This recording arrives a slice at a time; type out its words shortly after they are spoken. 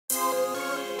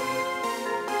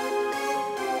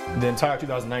The entire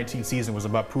 2019 season was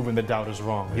about proving the doubters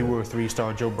wrong. You were a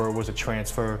three-star, Joe Burrow was a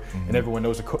transfer, and everyone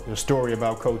knows the story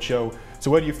about Coach O.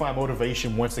 So where do you find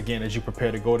motivation once again as you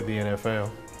prepare to go to the NFL?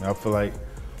 I feel like,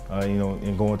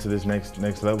 in going to this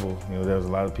next level, there was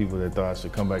a lot of people that thought I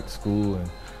should come back to school and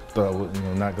thought I was,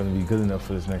 not going to be good enough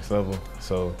for this next level.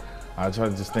 So I try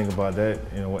to just think about that,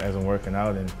 as I'm working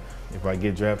out, and if I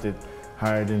get drafted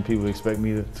higher than people expect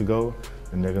me to go,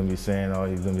 then they're going to be saying, oh,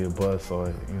 he's going to be a bust,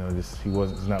 or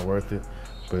it's not worth it.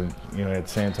 But at the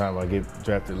same time, if I get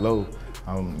drafted low,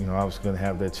 I was going to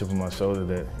have that chip on my shoulder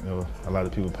that a lot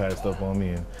of people passed up on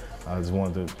me, and I just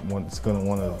going to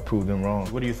want to prove them wrong.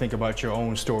 What do you think about your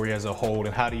own story as a whole,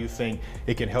 and how do you think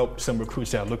it can help some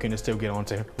recruits that are looking to still get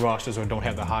onto rosters or don't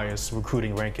have the highest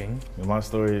recruiting ranking? My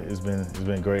story has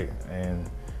been great, and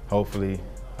hopefully,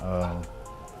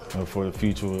 for the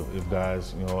future, if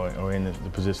guys are in the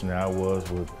position that I was,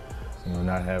 with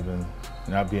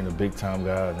not being a big time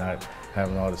guy, not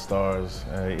having all the stars,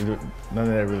 none of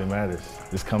that really matters.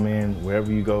 Just come in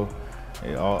wherever you go.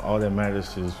 All that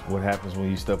matters is what happens when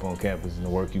you step on campus and the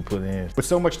work you put in. With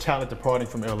so much talent departing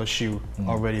from LSU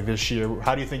already this year,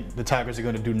 how do you think the Tigers are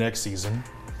going to do next season?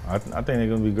 I think they're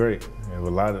going to be great. They have a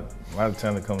lot of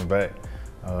talent coming back,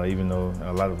 even though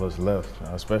a lot of us left,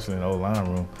 especially in the O-line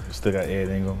room. We still got Ed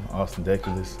Ingram, Austin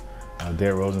Deculus,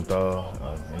 Derek Rosenthal,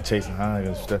 and Chasen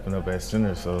Hine stepping up at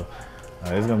center. So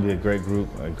it's going to be a great group.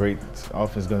 A great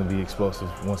offense, going to be explosive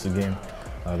once again.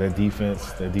 Their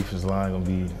defense line going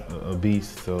to be a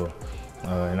beast. So,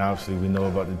 and obviously we know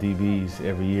about the DBs.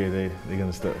 Every year they're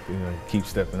going to keep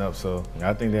stepping up. So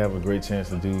I think they have a great chance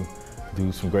to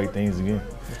do some great things again.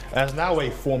 As now a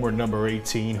former number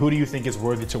 18, who do you think is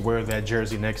worthy to wear that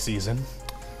jersey next season?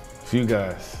 A few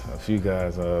guys.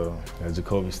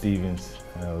 Jacoby Stevens,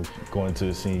 going into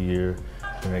his senior year,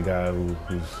 and that guy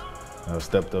who's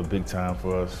stepped up big time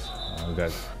for us. We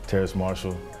got Terrace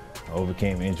Marshall.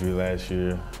 Overcame injury last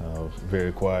year,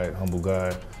 very quiet, humble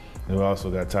guy. And we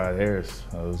also got Todd Harris,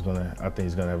 I think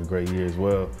he's gonna have a great year as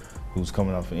well, who's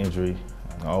coming off an injury,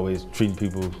 always treating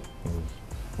people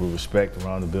with respect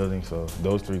around the building. So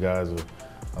those three guys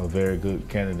are very good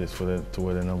candidates to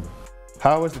wear their number.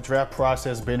 How has the draft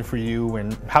process been for you,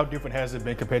 and how different has it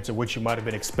been compared to what you might have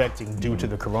been expecting due to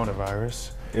the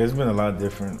coronavirus? It's been a lot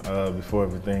different. Before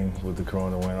everything with the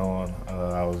corona went on,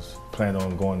 I was planning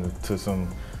on going to some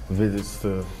visits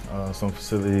to some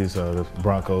facilities, the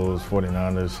Broncos,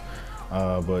 49ers,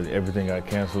 but everything got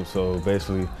canceled. So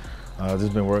basically,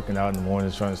 just been working out in the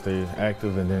mornings, trying to stay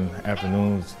active, and then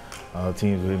afternoons,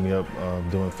 teams would hit me up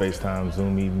doing FaceTime,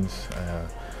 Zoom meetings,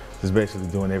 just basically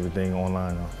doing everything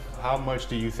online now. How much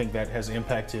do you think that has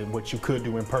impacted what you could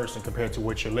do in person compared to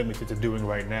what you're limited to doing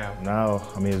right now? Now,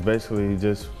 it's basically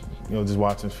just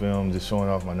watching film, just showing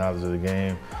off my knowledge of the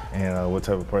game and what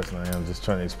type of person I am, just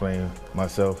trying to explain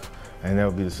myself. And that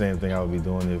would be the same thing I would be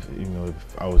doing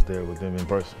if I was there with them in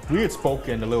person. We had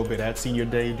spoken a little bit at Senior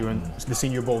Day during the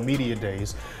Senior Bowl media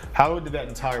days. How did that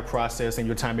entire process and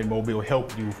your time in Mobile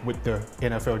help you with the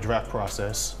NFL draft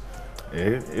process?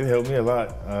 It helped me a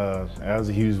lot. That was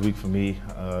a huge week for me.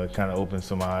 Kind of opened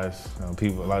some eyes. A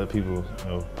lot of people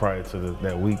prior to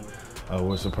that week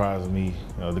were surprised with me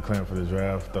declaring for the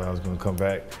draft. Thought I was going to come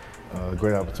back.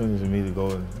 Great opportunity for me to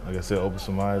go and, like I said, open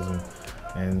some eyes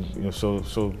and show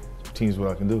teams what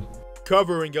I can do.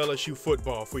 Covering LSU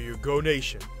football for your Go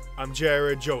Nation, I'm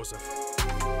Jared Joseph.